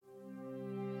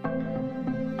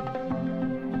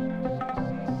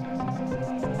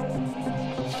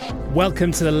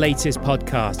Welcome to the latest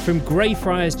podcast from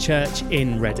Greyfriars Church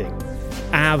in Reading.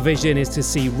 Our vision is to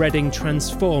see Reading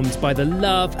transformed by the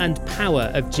love and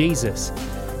power of Jesus.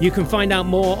 You can find out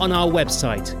more on our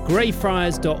website,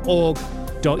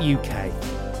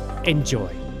 greyfriars.org.uk.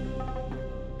 Enjoy.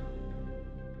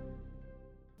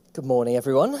 Good morning,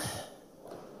 everyone.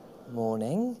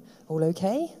 Morning. All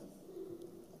okay?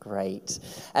 Great.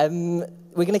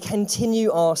 We're going to continue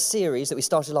our series that we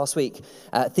started last week,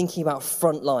 thinking about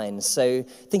Frontline. So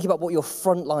thinking about what your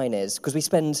frontline is, because we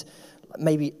spend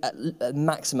maybe a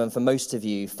maximum for most of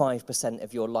you, 5%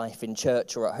 of your life in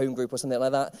church or at home group or something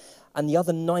like that. And the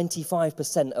other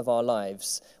 95% of our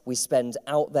lives we spend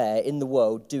out there in the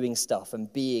world doing stuff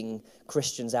and being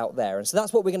Christians out there. And so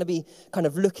that's what we're going to be kind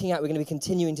of looking at. We're going to be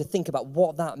continuing to think about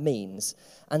what that means.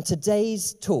 And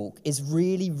today's talk is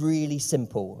really, really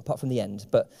simple, apart from the end.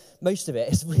 But most of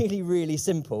it is really, really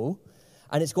simple.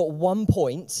 And it's got one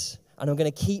point, and I'm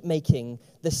going to keep making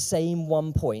the same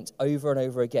one point over and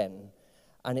over again.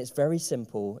 And it's very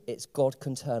simple. It's God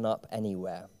can turn up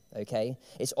anywhere, okay?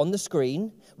 It's on the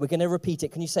screen. We're going to repeat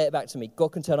it. Can you say it back to me?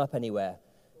 God can turn up anywhere.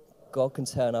 God can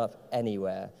turn up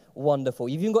anywhere. Wonderful.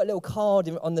 You've even got a little card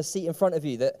on the seat in front of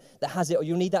you that has it, or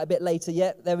you'll need that a bit later.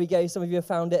 Yeah, there we go. Some of you have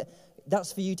found it.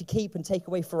 That's for you to keep and take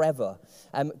away forever.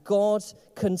 God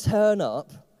can turn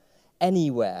up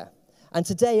anywhere. And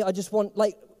today I just want,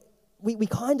 we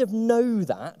kind of know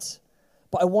that,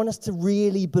 but I want us to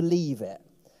really believe it.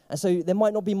 And so there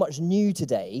might not be much new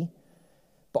today,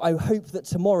 but I hope that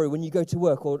tomorrow when you go to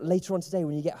work or later on today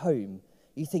when you get home,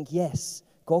 you think, yes,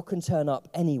 God can turn up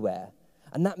anywhere.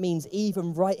 And that means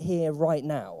even right here, right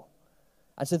now.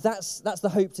 And so that's the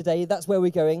hope today. That's where we're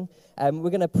going. We're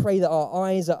going to pray that our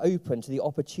eyes are open to the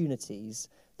opportunities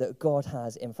that God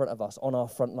has in front of us on our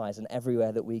front lines and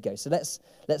everywhere that we go. So let's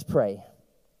pray.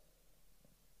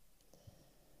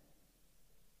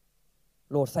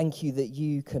 Lord, thank you that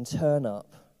you can turn up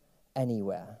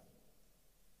anywhere,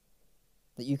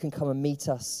 that you can come and meet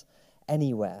us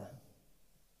anywhere.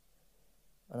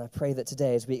 And I pray that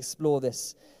today as we explore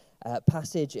this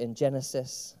passage in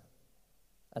Genesis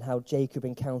and how Jacob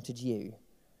encountered you,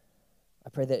 I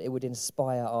pray that it would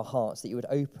inspire our hearts, that you would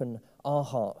open our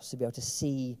hearts to be able to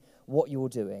see what you're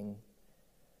doing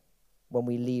when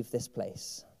we leave this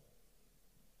place.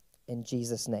 In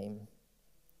Jesus' name,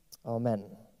 amen.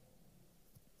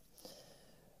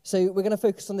 So we're going to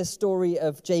focus on this story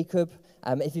of Jacob.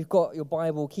 If you've got your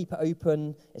Bible, keep it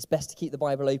open. It's best to keep the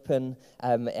Bible open.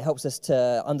 It helps us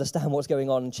to understand what's going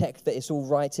on and check that it's all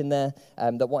right in there,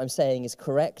 that what I'm saying is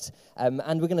correct.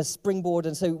 And we're going to springboard,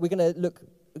 and so we're going to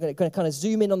kind of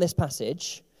zoom in on this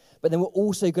passage, but then we're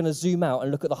also going to zoom out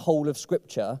and look at the whole of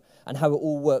Scripture and how it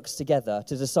all works together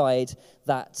to decide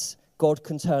that God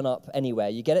can turn up anywhere.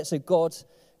 You get it? So God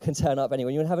can turn up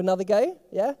anywhere. You want to have another go?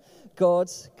 Yeah?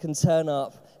 God can turn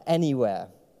up anywhere.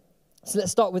 So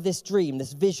let's start with this dream,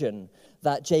 this vision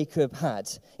that Jacob had.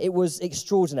 It was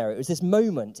extraordinary. It was this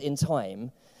moment in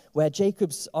time where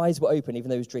Jacob's eyes were open, even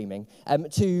though he was dreaming,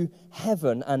 to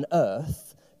heaven and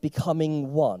earth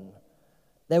becoming one.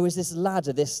 There was this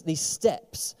ladder, these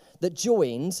steps that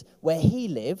joined where he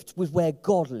lived with where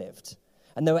God lived.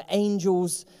 And there were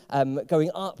angels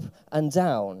going up and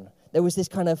down. There was this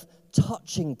kind of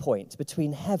touching point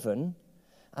between heaven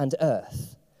and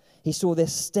earth. He saw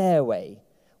this stairway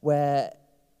where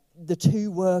the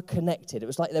two were connected. It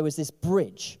was like there was this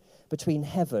bridge between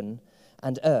heaven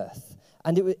and earth.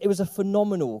 And it was a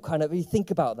phenomenal kind of, you think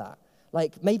about that.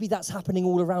 Like maybe that's happening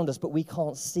all around us, but we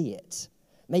can't see it.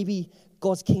 Maybe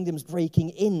God's kingdom's breaking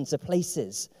into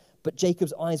places, but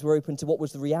Jacob's eyes were open to what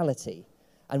was the reality.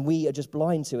 And we are just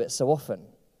blind to it so often.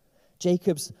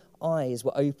 Jacob's eyes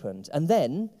were opened. And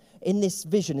then in this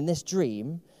vision, in this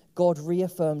dream, God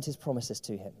reaffirmed his promises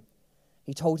to him.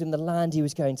 He told him the land he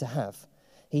was going to have.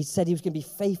 He said he was going to be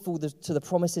faithful to the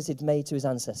promises he'd made to his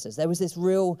ancestors. There was this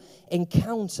real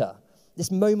encounter, this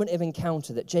moment of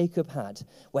encounter that Jacob had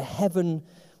where heaven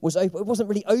was open. It wasn't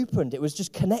really opened, it was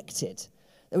just connected.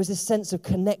 There was this sense of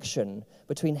connection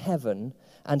between heaven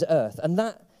and earth. And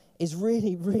that is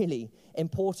really, really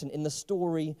important in the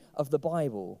story of the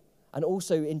Bible and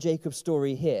also in Jacob's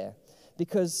story here,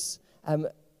 because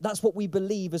that's what we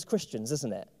believe as Christians,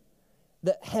 isn't it?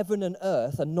 That heaven and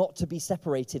earth are not to be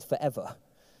separated forever,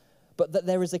 but that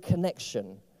there is a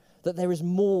connection, that there is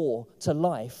more to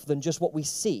life than just what we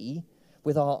see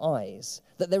with our eyes,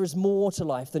 that there is more to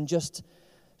life than just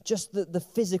the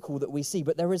physical that we see,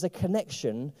 but there is a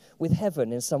connection with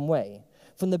heaven in some way.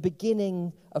 From the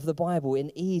beginning of the Bible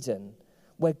in Eden,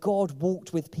 where God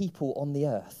walked with people on the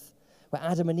earth, where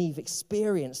Adam and Eve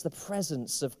experienced the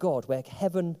presence of God, where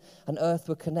heaven and earth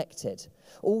were connected,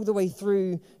 all the way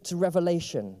through to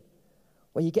Revelation,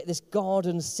 where you get this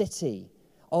garden city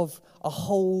of a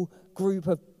whole group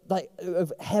of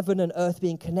heaven and earth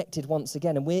being connected once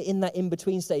again. And we're in that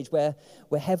in-between stage where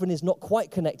heaven is not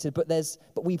quite connected, but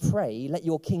we pray, let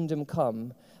your kingdom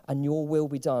come and your will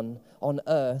be done on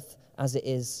earth as it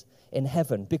is in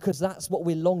heaven, because that's what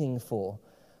we're longing for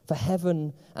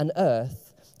heaven and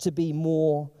earth to be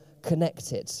more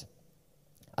connected.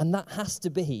 And that has to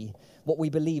be what we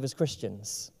believe as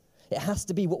Christians. It has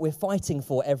to be what we're fighting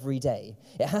for every day.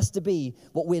 It has to be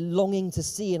what we're longing to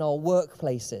see in our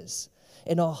workplaces,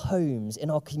 in our homes, in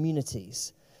our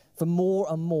communities, for more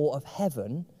and more of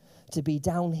heaven to be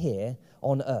down here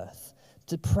on earth.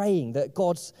 To praying that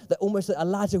almost a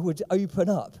ladder would open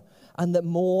up, and that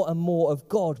more and more of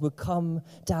God would come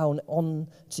down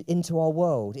into our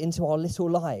world, into our little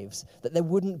lives, that there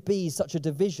wouldn't be such a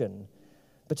division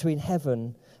between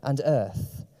heaven and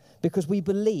earth. Because we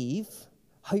believe,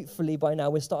 hopefully by now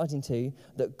we're starting to,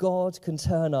 that God can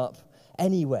turn up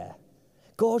anywhere.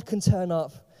 God can turn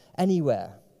up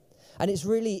anywhere. And it's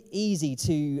really easy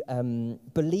to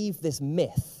believe this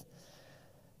myth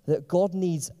that God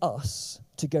needs us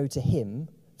to go to him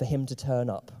for him to turn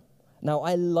up. Now,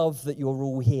 I love that you're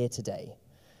all here today.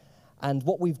 And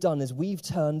what we've done is we've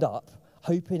turned up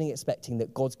hoping and expecting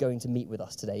that God's going to meet with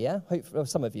us today, yeah? Hopefully,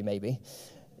 some of you maybe.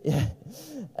 Yeah.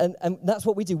 And that's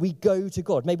what we do. We go to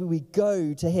God. Maybe we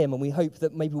go to him and we hope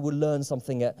that maybe we'll learn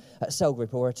something at cell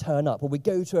group or a turn up, or we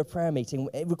go to a prayer meeting.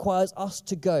 It requires us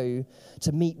to go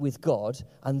to meet with God,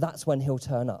 and that's when he'll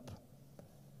turn up.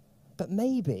 But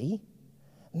maybe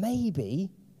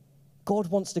God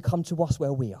wants to come to us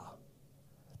where we are.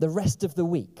 The rest of the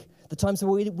week, the times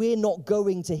where we're not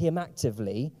going to him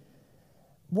actively.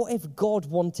 What if God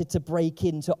wanted to break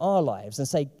into our lives and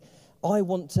say, I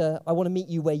want to meet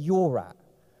you where you're at,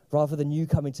 rather than you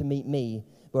coming to meet me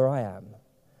where I am?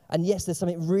 And yes, there's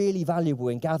something really valuable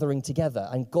in gathering together,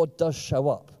 and God does show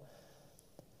up.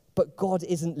 But God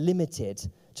isn't limited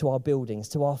to our buildings,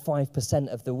 to our 5%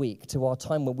 of the week, to our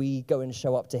time when we go and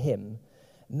show up to him.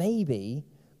 Maybe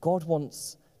God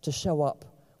wants to show up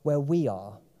where we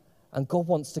are, and God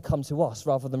wants to come to us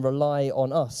rather than rely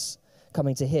on us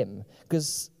coming to him.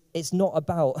 Because it's not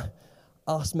about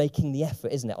us making the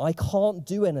effort, isn't it? I can't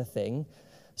do anything,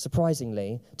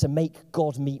 surprisingly, to make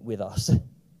God meet with us.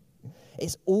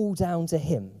 It's all down to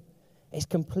him. It's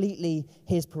completely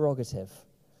his prerogative.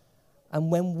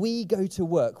 And when we go to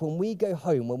work, when we go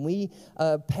home, when we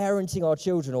are parenting our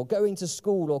children or going to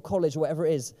school or college or whatever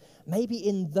it is, maybe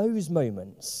in those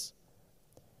moments,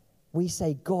 we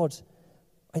say, God,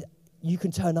 you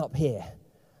can turn up here.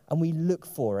 And we look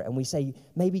for it and we say,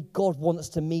 maybe God wants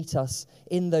to meet us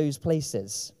in those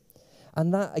places.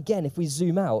 And that, again, if we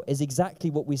zoom out, is exactly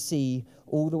what we see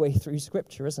all the way through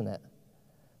Scripture, isn't it?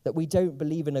 That we don't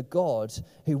believe in a God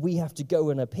who we have to go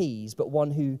and appease, but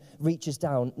one who reaches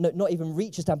down, not even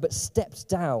reaches down, but stepped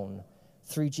down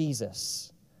through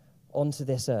Jesus onto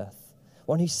this earth.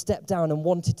 One who stepped down and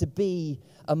wanted to be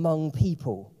among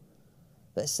people.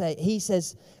 He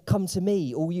says, come to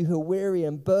me, all you who are weary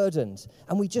and burdened.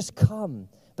 And we just come.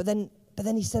 But then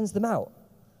he sends them out.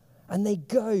 And they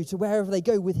go to wherever they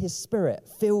go with his Spirit,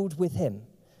 filled with him.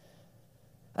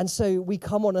 And so we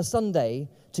come on a Sunday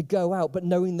to go out, but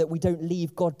knowing that we don't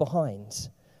leave God behind.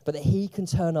 But that he can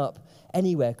turn up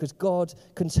anywhere, because God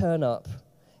can turn up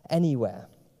anywhere.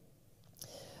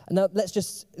 And now let's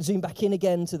just zoom back in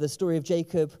again to the story of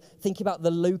Jacob, thinking about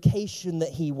the location that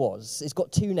he was. It's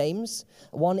got two names.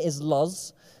 One is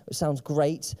Luz, which sounds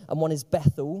great, and one is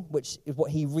Bethel, which is what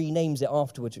he renames it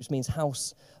afterwards, which means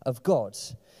house of God.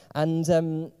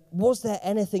 And was there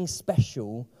anything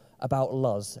special about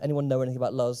Luz? Anyone know anything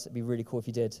about Luz? It'd be really cool if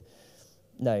you did.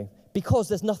 No, because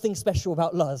there's nothing special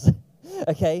about Luz,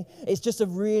 okay? It's just a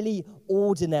really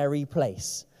ordinary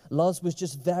place. Luz was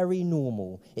just very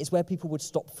normal. It's where people would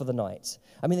stop for the night.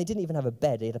 I mean, they didn't even have a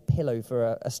bed. They had a pillow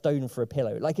for a stone for a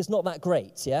pillow. Like, it's not that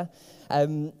great, yeah?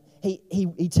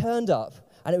 He turned up,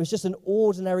 and it was just an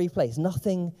ordinary place.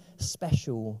 Nothing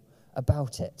special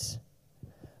about it.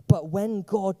 But when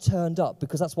God turned up,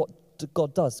 because that's what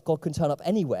God does, God can turn up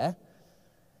anywhere.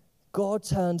 God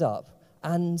turned up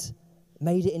and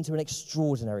made it into an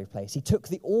extraordinary place. He took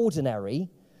the ordinary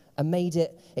and made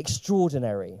it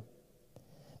extraordinary.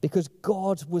 Because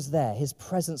God was there, his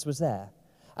presence was there.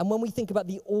 And when we think about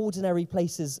the ordinary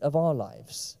places of our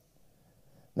lives,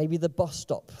 maybe the bus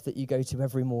stop that you go to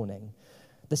every morning,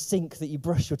 the sink that you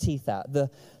brush your teeth at, the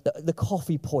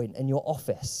coffee point in your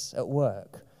office at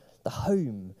work, the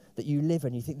home that you live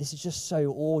in, you think this is just so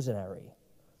ordinary.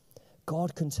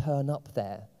 God can turn up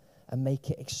there and make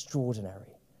it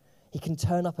extraordinary. He can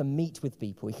turn up and meet with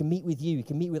people. He can meet with you. He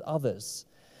can meet with others.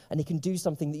 And he can do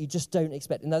something that you just don't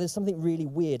expect. Now, there's something really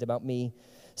weird about me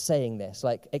saying this,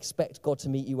 like expect God to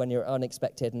meet you when you're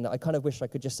unexpected. And I kind of wish I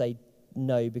could just say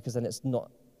no, because then it's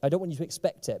not, I don't want you to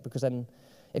expect it, because then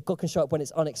if God can show up when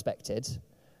it's unexpected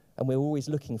and we're always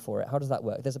looking for it, how does that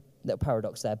work? There's a little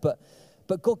paradox there. But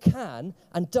God can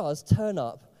and does turn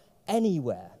up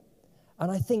anywhere.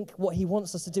 And I think what he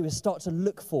wants us to do is start to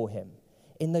look for him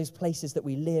in those places that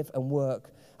we live and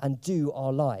work and do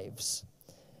our lives.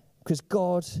 Because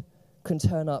God can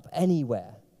turn up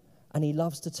anywhere, and he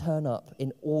loves to turn up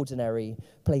in ordinary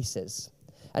places.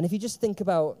 And if you just think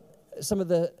about some of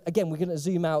the, again, we're going to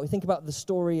zoom out, we think about the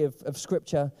story of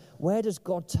Scripture, where does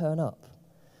God turn up?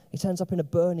 He turns up in a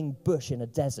burning bush in a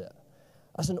desert.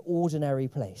 That's an ordinary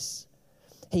place.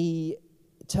 He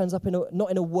turns up not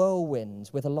in a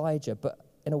whirlwind with Elijah, but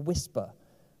in a whisper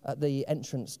at the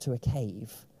entrance to a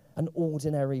cave, an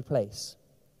ordinary place.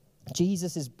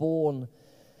 Jesus is born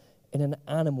in an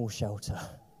animal shelter,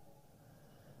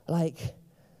 like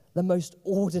the most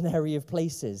ordinary of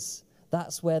places.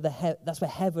 That's where that's where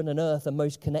heaven and earth are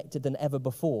most connected than ever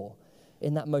before,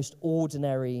 in that most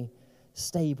ordinary,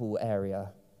 stable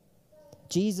area.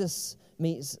 Jesus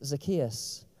meets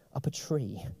Zacchaeus up a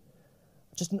tree,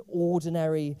 just an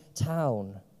ordinary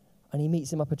town, and he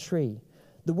meets him up a tree.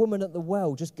 The woman at the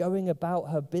well, just going about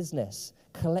her business,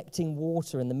 collecting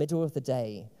water in the middle of the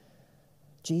day.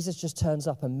 Jesus just turns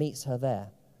up and meets her there,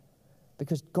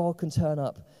 because God can turn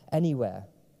up anywhere.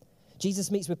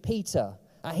 Jesus meets with Peter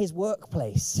at his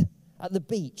workplace, at the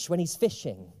beach when he's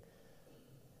fishing.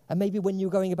 And maybe when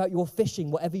you're going about your fishing,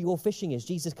 whatever your fishing is,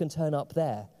 Jesus can turn up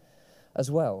there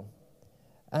as well.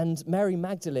 And Mary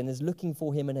Magdalene is looking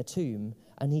for him in a tomb,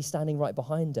 and he's standing right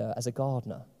behind her as a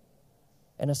gardener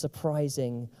in a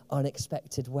surprising,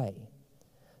 unexpected way.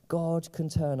 God can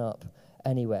turn up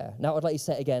anywhere. Now, I'd like you to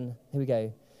say it again. Here we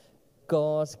go.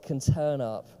 God can turn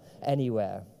up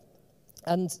anywhere.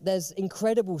 And there's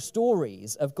incredible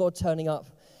stories of God turning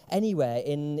up anywhere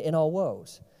in our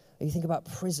world. You think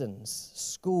about prisons,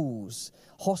 schools,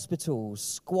 hospitals,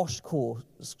 squash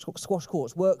courts,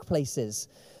 workplaces,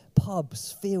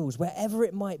 pubs, fields, wherever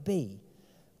it might be.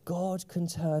 God can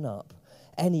turn up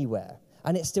anywhere.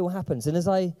 And it still happens. And as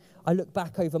I look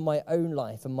back over my own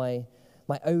life and my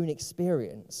own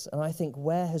experience, and I think,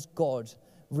 where has God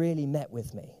really met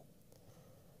with me?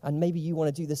 And maybe you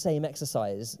want to do the same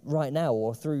exercise right now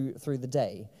or through the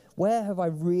day. Where have I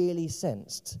really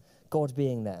sensed God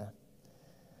being there?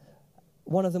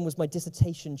 One of them was my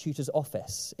dissertation tutor's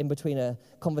office, in between a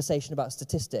conversation about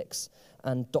statistics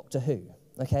and Doctor Who,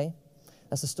 okay?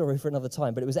 That's a story for another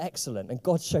time, but it was excellent, and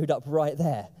God showed up right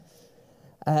there.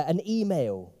 An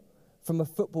email from a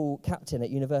football captain at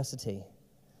university.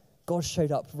 God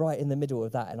showed up right in the middle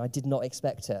of that, and I did not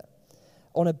expect it.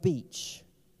 On a beach,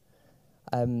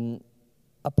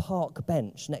 a park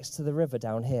bench next to the river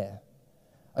down here,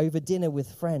 over dinner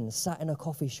with friends, sat in a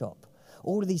coffee shop,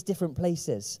 all of these different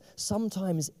places.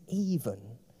 Sometimes even,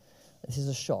 this is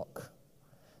a shock,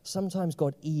 sometimes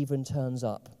God even turns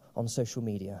up on social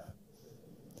media.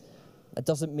 That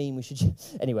doesn't mean we should,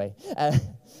 anyway.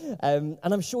 And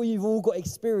I'm sure you've all got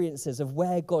experiences of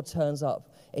where God turns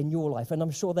up in your life, and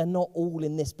I'm sure they're not all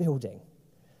in this building,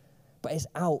 but it's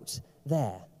out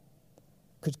there,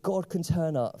 because God can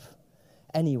turn up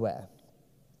anywhere.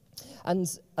 And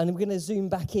we're going to zoom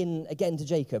back in again to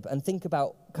Jacob and think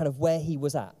about kind of where he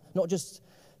was at, not just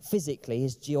physically,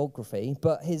 his geography,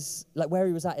 but his where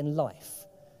he was at in life,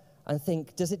 and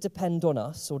think, does it depend on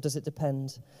us or does it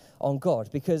depend on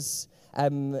God? Because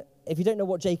if you don't know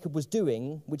what Jacob was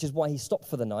doing, which is why he stopped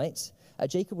for the night,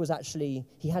 Jacob was actually,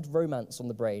 he had romance on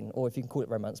the brain, or if you can call it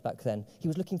romance back then, he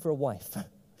was looking for a wife.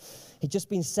 He'd just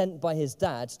been sent by his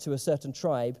dad to a certain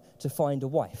tribe to find a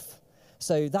wife.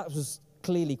 So that was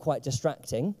clearly quite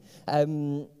distracting.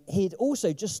 He'd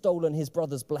also just stolen his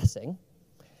brother's blessing,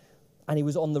 and he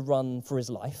was on the run for his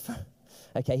life.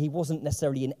 Okay, he wasn't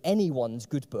necessarily in anyone's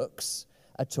good books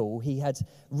at all. He had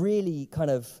really kind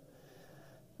of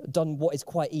done what is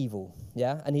quite evil,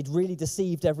 yeah? And he'd really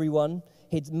deceived everyone.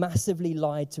 He'd massively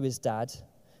lied to his dad.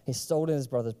 He'd stolen his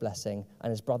brother's blessing, and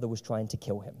his brother was trying to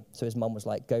kill him. So his mum was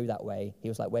like, go that way. He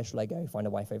was like, where shall I go? Find a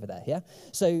wife over there, yeah?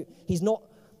 So he's not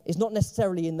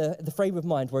necessarily in the frame of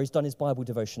mind where he's done his Bible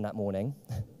devotion that morning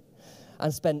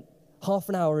and spent half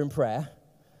an hour in prayer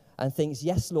and thinks,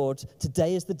 yes, Lord,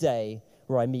 today is the day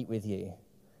where I meet with you.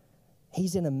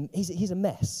 He's a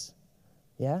mess,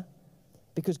 yeah?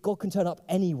 Because God can turn up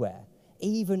anywhere,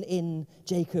 even in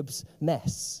Jacob's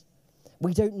mess.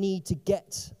 We don't need to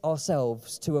get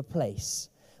ourselves to a place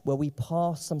where we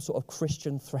pass some sort of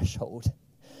Christian threshold,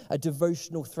 a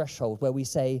devotional threshold where we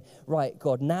say, right,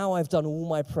 God, now I've done all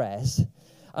my prayers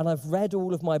and I've read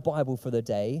all of my Bible for the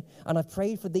day and I've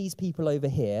prayed for these people over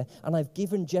here and I've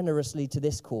given generously to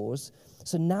this cause.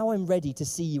 So now I'm ready to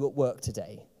see you at work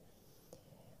today.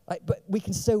 But we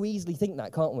can so easily think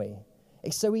that, can't we?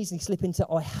 It's so easily slip into,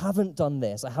 I haven't done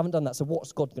this, I haven't done that, so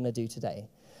what's God going to do today?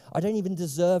 I don't even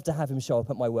deserve to have him show up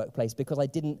at my workplace because I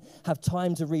didn't have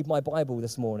time to read my Bible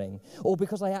this morning, or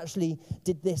because I actually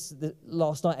did this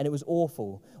last night and it was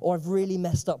awful, or I've really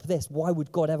messed up this. Why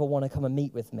would God ever want to come and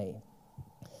meet with me?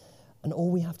 And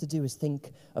all we have to do is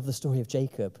think of the story of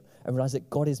Jacob and realize that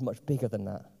God is much bigger than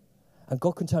that. And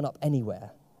God can turn up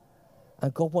anywhere.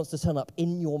 And God wants to turn up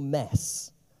in your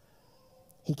mess.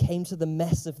 He came to the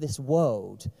mess of this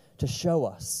world to show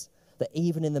us that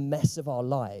even in the mess of our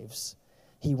lives,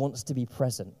 he wants to be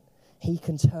present. He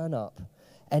can turn up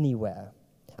anywhere.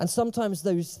 And sometimes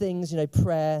those things,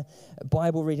 prayer,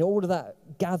 Bible reading, all of that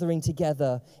gathering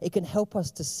together, it can help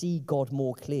us to see God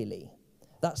more clearly.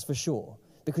 That's for sure,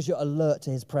 because you're alert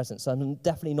to his presence. I'm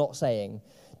definitely not saying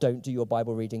don't do your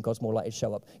Bible reading, God's more likely to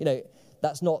show up.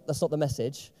 That's not the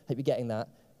message. Hope you're getting that.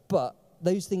 But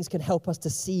those things can help us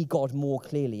to see God more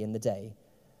clearly in the day.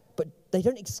 But they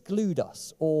don't exclude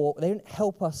us, or they don't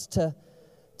help us to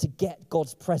get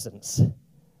God's presence.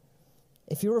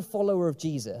 If you're a follower of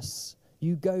Jesus,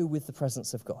 you go with the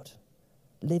presence of God,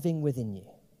 living within you.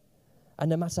 And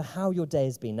no matter how your day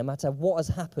has been, no matter what has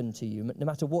happened to you, no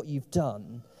matter what you've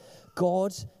done,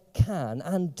 God can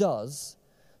and does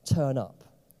turn up.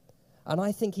 And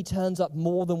I think he turns up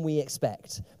more than we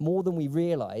expect, more than we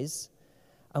realize,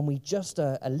 and we just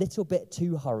are a little bit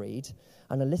too hurried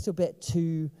and a little bit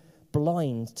too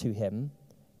blind to him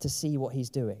to see what he's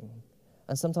doing.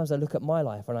 And sometimes I look at my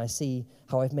life and I see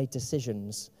how I've made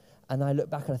decisions, and I look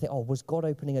back and I think, was God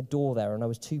opening a door there and I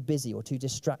was too busy or too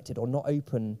distracted or not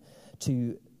open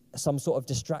to some sort of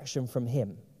distraction from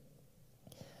him?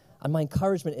 And my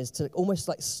encouragement is to almost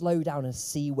slow down and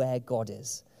see where God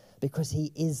is, because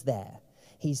he is there.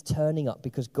 He's turning up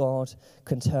because God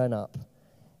can turn up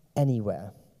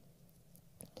anywhere.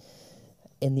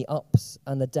 In the ups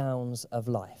and the downs of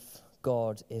life,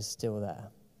 God is still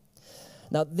there.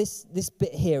 Now, this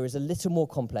bit here is a little more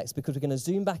complex because we're going to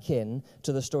zoom back in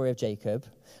to the story of Jacob.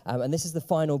 And this is the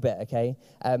final bit, okay?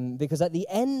 Because at the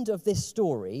end of this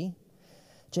story,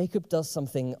 Jacob does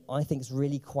something I think is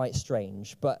really quite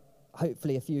strange. But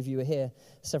hopefully a few of you were here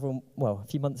a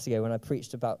few months ago when I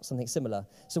preached about something similar.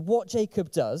 So what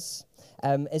Jacob does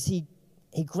is he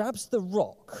grabs the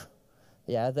rock,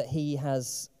 that he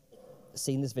has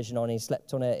seen this vision on. He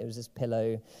slept on it. It was his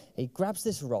pillow. He grabs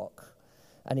this rock,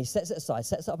 and he sets it aside,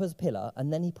 sets it up as a pillar,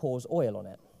 and then he pours oil on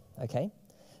it, okay?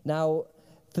 Now,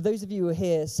 for those of you who were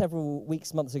here several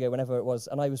months ago, whenever it was,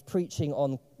 and I was preaching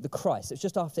on the Christ, it's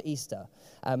just after Easter,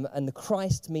 and the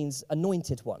Christ means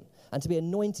anointed one, and to be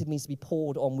anointed means to be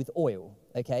poured on with oil,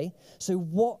 okay? So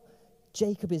what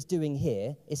Jacob is doing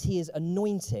here is he is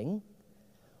anointing,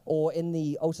 or in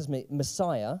the Old Testament,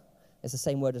 Messiah, is the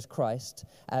same word as Christ.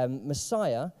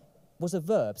 Messiah was a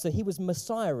verb, so he was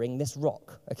messiahing this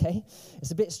rock, okay? It's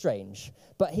a bit strange,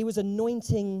 but he was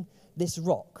anointing this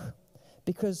rock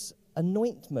because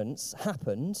anointing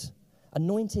happened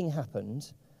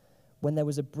when there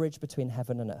was a bridge between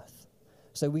heaven and earth.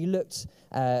 So we looked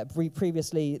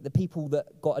previously, the people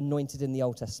that got anointed in the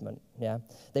Old Testament,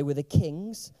 they were the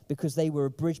kings because they were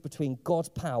a bridge between God's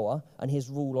power and his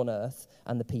rule on earth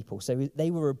and the people. So they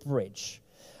were a bridge.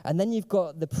 And then you've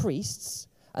got the priests,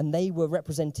 and they were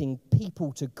representing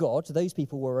people to God. So those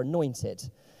people were anointed.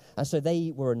 And so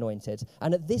they were anointed.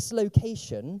 And at this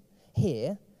location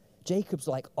here, Jacob's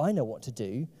like, I know what to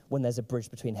do when there's a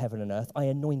bridge between heaven and earth. I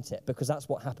anoint it because that's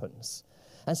what happens.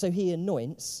 And so he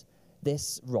anoints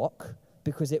this rock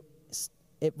because it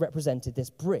represented this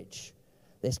bridge,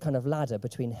 this kind of ladder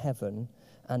between heaven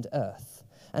and earth.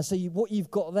 And so what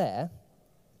you've got there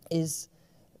is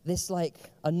this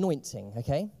anointing,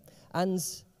 okay? And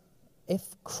if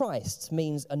Christ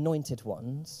means anointed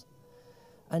ones,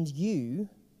 and you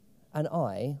and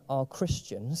I are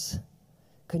Christians,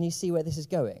 can you see where this is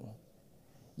going?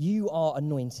 You are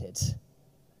anointed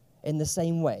in the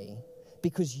same way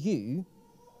because you,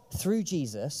 through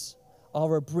Jesus,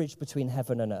 are a bridge between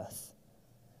heaven and earth.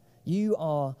 You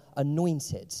are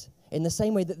anointed in the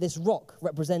same way that this rock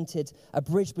represented a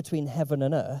bridge between heaven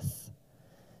and earth.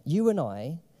 You and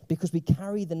I, because we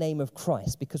carry the name of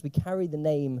Christ, because we carry the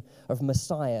name of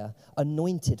Messiah,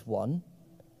 anointed one,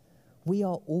 we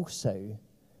are also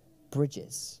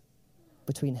bridges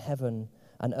between heaven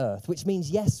and earth, which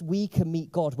means, yes, we can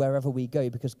meet God wherever we go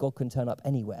because God can turn up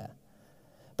anywhere.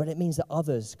 but it means that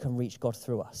others can reach God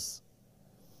through us.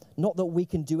 Not that we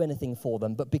can do anything for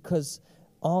them, but because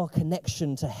our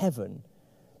connection to heaven,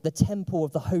 the temple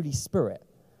of the Holy Spirit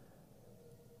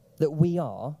that we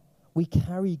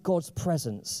carry God's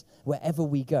presence wherever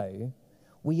we go.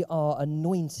 We are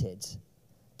anointed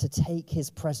to take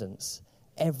his presence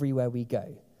everywhere we go.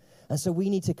 And so we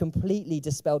need to completely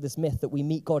dispel this myth that we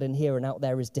meet God in here and out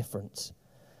there is different.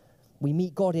 We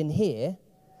meet God in here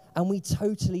and we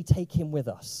totally take him with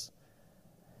us.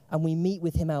 And we meet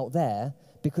with him out there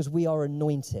because we are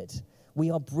anointed. We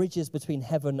are bridges between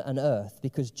heaven and earth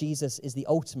because Jesus is the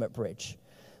ultimate bridge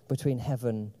between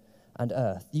heaven and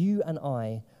earth. You and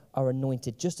I are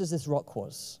anointed just as this rock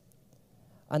was.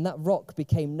 And that rock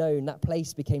became known, that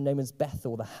place became known as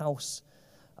Bethel, the house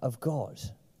of God.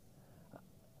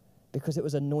 Because it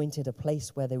was anointed, a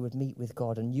place where they would meet with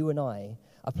God. And you and I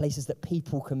are places that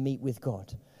people can meet with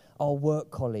God. Our work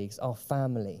colleagues, our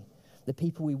family, the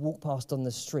people we walk past on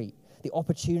the street, the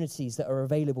opportunities that are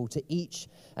available to each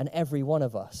and every one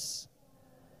of us.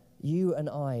 You and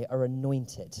I are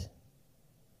anointed.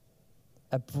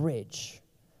 A bridge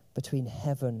between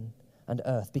heaven and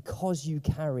earth because you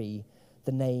carry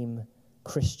the name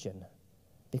Christian,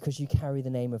 because you carry the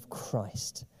name of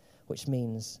Christ, which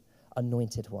means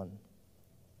anointed one.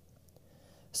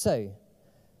 So,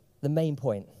 the main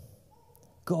point,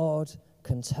 God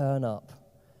can turn up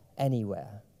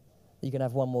anywhere. You can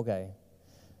have one more go.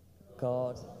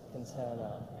 God can turn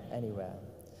up anywhere.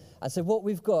 And so what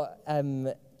we've got,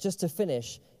 just to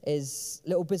finish, is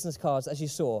little business cards, as you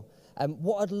saw.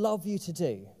 What I'd love you to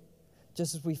do,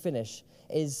 just as we finish,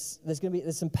 is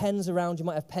there's some pens around. You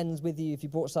might have pens with you if you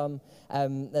brought some.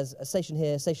 There's a station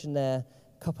here, station there,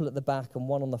 a couple at the back, and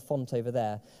one on the font over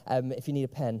there, if you need a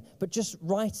pen. But just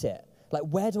write it. Like,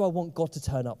 where do I want God to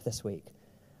turn up this week?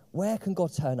 Where can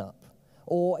God turn up?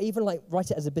 Or even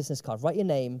write it as a business card. Write your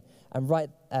name and write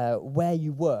where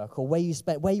you work or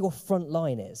where your front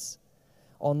line is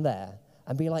on there.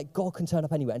 And be like, God can turn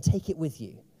up anywhere, and take it with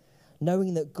you.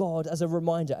 Knowing that God, as a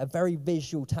reminder, a very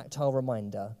visual, tactile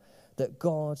reminder, that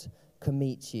God can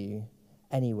meet you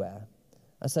anywhere.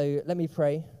 And so let me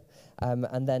pray,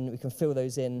 and then we can fill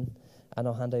those in, and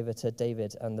I'll hand over to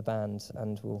David and the band,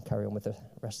 and we'll carry on with the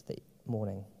rest of the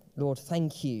morning. Lord,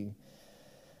 thank you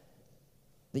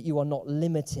that you are not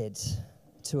limited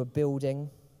to a building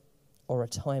or a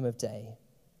time of day,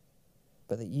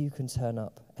 but that you can turn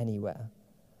up anywhere.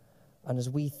 And as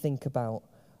we think about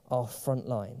our front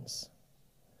lines,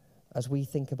 as we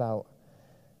think about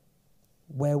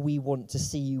where we want to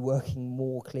see you working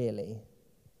more clearly,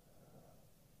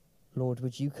 Lord,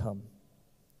 would you come?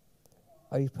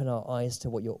 Open our eyes to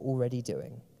what you're already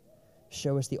doing.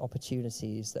 Show us the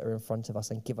opportunities that are in front of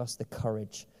us and give us the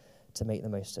courage to make the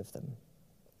most of them.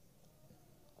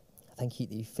 Thank you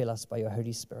that you fill us by your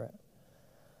Holy Spirit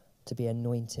to be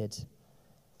anointed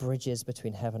bridges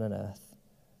between heaven and earth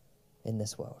in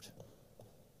this world.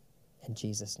 In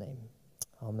Jesus' name,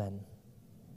 amen.